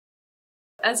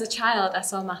As a child, I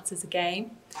saw maths as a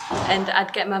game, and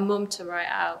I'd get my mum to write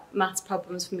out maths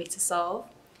problems for me to solve.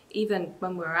 Even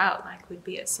when we were out, like we'd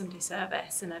be at Sunday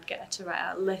service, and I'd get her to write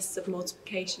out lists of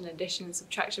multiplication, addition and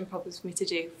subtraction problems for me to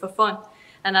do for fun,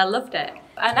 and I loved it.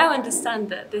 I now understand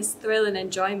that this thrill and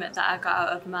enjoyment that I got out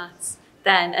of maths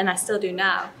then, and I still do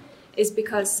now, is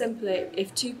because simply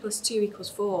if 2 + 2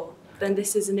 = 4, then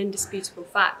this is an indisputable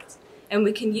fact, and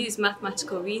we can use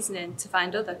mathematical reasoning to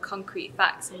find other concrete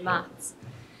facts in maths.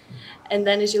 And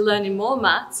then as you're learning more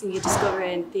maths and you're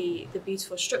discovering the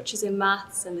beautiful structures in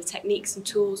maths and the techniques and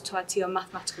tools to add to your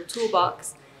mathematical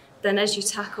toolbox, then as you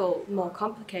tackle more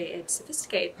complicated,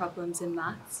 sophisticated problems in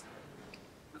maths,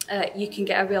 you can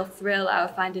get a real thrill out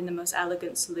of finding the most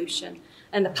elegant solution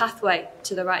and the pathway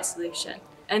to the right solution.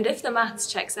 And if the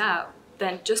maths checks out,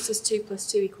 then just as 2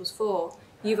 + 2 = 4,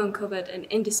 you've uncovered an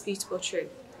indisputable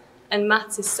truth. And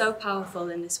maths is so powerful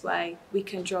in this way, we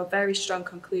can draw very strong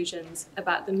conclusions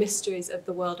about the mysteries of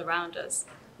the world around us,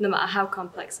 no matter how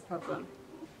complex the problem.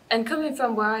 And coming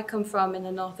from where I come from in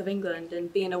the north of England,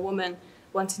 and being a woman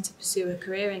wanting to pursue a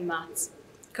career in maths,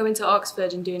 coming to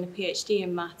Oxford and doing a PhD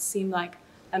in maths seemed like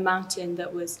a mountain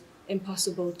that was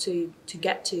impossible to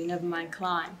get to, never mind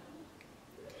climb.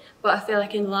 But I feel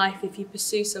like in life, if you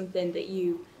pursue something that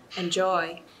you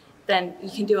enjoy, then you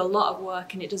can do a lot of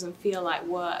work and it doesn't feel like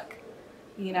work.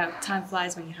 You know, time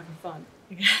flies when you're having fun,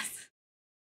 I guess.